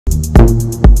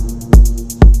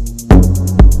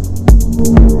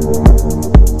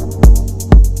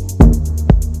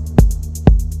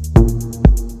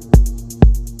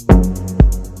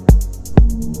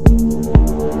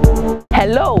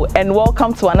and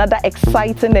welcome to another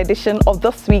exciting edition of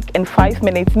This Week in 5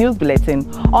 Minutes News Bulletin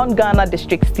on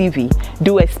GhanaDistrictsTv.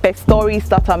 Do expect stories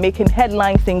that are making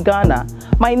headlines in Ghana.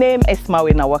 My name is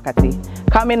Mawina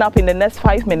Wakati. Coming up in the next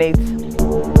 5 minutes,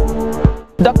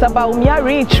 Dr. Bawumia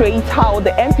reiterates how the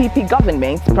MPP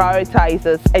government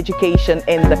prioritizes education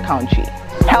in the country.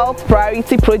 Health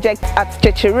priority projects at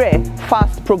Chechire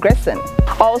fast progressing.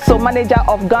 Also, manager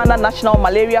of Ghana National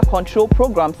Malaria Control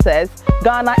Program says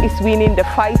Ghana is winning the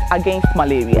fight against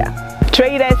malaria.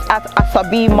 Traders at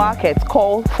Asabi Market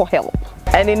call for help.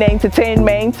 And in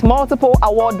entertainment, multiple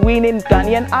award-winning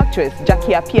Ghanaian actress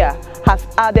Jackie Appiah has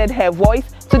added her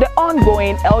voice to the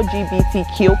ongoing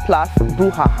LGBTQ+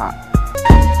 brouhaha.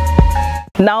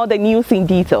 Now the news in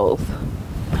details.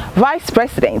 Vice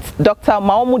President Dr.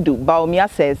 Mahamudu Bawumia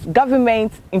says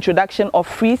government's introduction of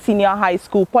free senior high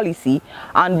school policy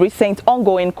and recent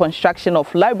ongoing construction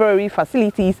of library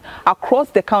facilities across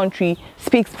the country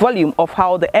speaks volume of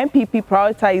how the MPP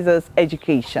prioritizes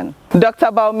education. Dr.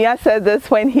 Bawumia said this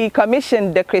when he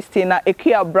commissioned the Christina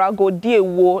Ekia Brago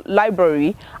Diewo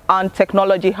Library and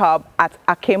Technology Hub at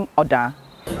Akim Oda.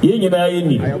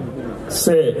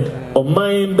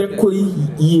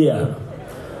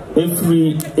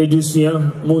 Every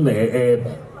education muna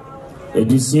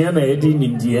education na edi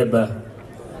nindieba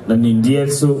na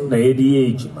nindieso na edi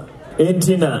ejima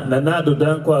entina na nado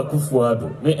danko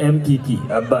akufuado ne MPP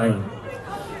aban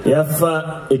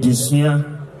yafa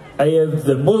education is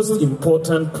the most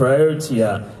important priority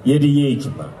a yedi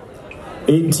ejima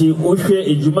enti ohwe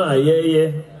ejuma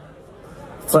ayeye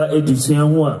fa education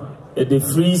ho a the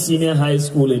free senior high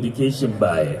school education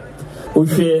by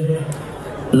ohwe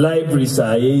libraries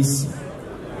are easy.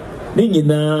 Your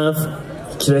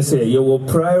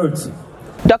priority.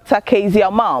 Dr.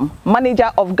 Kezia Mam,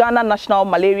 manager of Ghana National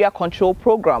Malaria Control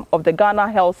Program of the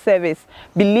Ghana Health Service,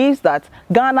 believes that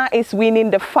Ghana is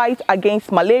winning the fight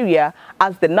against malaria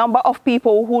as the number of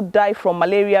people who die from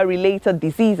malaria-related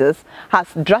diseases has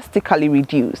drastically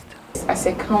reduced. As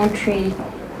a country,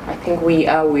 I think we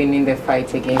are winning the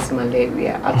fight against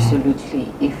malaria,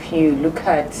 absolutely. If you look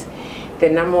at the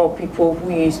number of people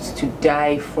who used to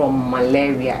die from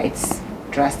malaria, it's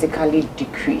drastically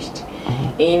decreased.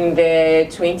 In the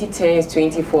 2010s,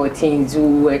 2014s,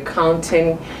 we were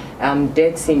counting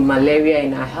deaths in malaria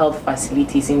in our health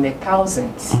facilities in the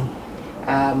thousands.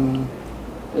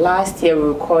 Last year, we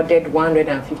recorded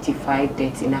 155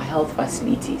 deaths in our health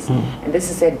facilities, and this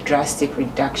is a drastic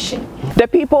reduction. The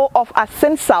people of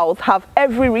Asin South have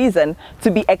every reason to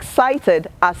be excited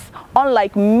as,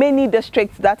 unlike many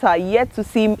districts that are yet to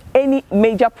see any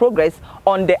major progress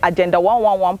on the Agenda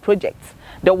 111 projects,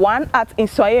 the one at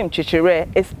Insoyem Chechire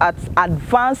is at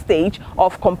advanced stage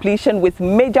of completion with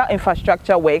major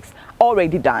infrastructure works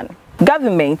already done.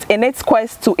 Government, in its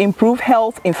quest to improve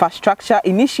health infrastructure,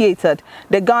 initiated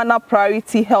the Ghana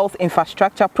Priority Health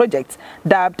Infrastructure Project,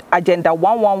 dubbed Agenda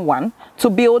 111, to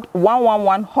build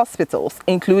 111 hospitals,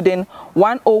 including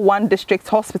 101 district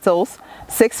hospitals,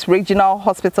 6 regional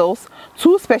hospitals,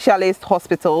 2 specialist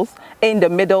hospitals in the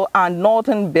middle and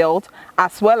northern belt,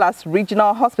 as well as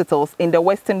regional hospitals in the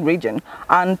western region.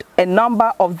 And a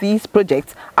number of these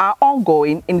projects are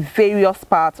ongoing in various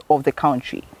parts of the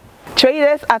country.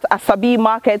 Traders at Asabi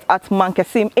Market at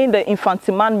Mankesim in the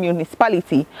Infantiman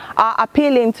municipality are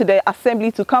appealing to the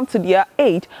assembly to come to their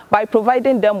aid by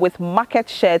providing them with market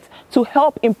shares to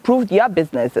help improve their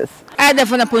businesses. But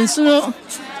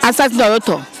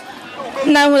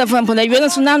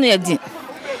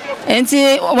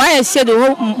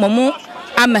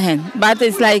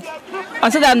it's like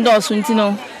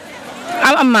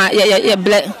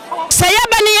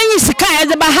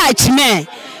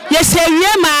yes,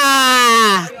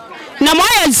 na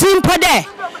moya zimpo de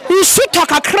nsu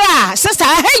tokakra sister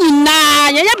na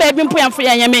yanya baby mpo yamfo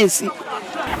yanya mensi.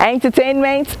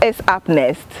 Entertainment is up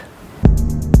next.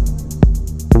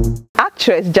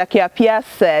 Actress Jackie Appiah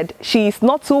said she is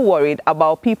not too worried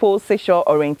about people's sexual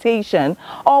orientation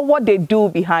or what they do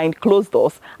behind closed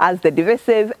doors as the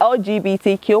divisive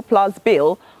LGBTQ+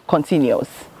 bill continues.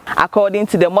 According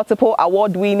to the multiple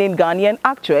award-winning Ghanaian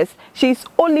actress, she is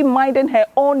only minding her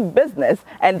own business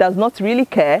and does not really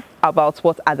care about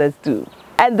what others do.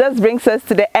 And this brings us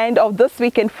to the end of This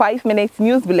Week in 5 Minutes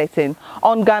News Bulletin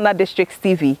on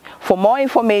GhanaDistrictsTv. For more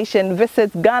information,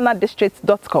 visit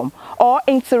GhanaDistricts.com or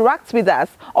interact with us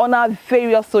on our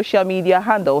various social media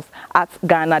handles at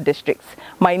Ghana Districts.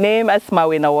 My name is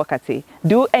Mawina Wakati.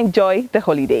 Do enjoy the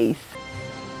holidays.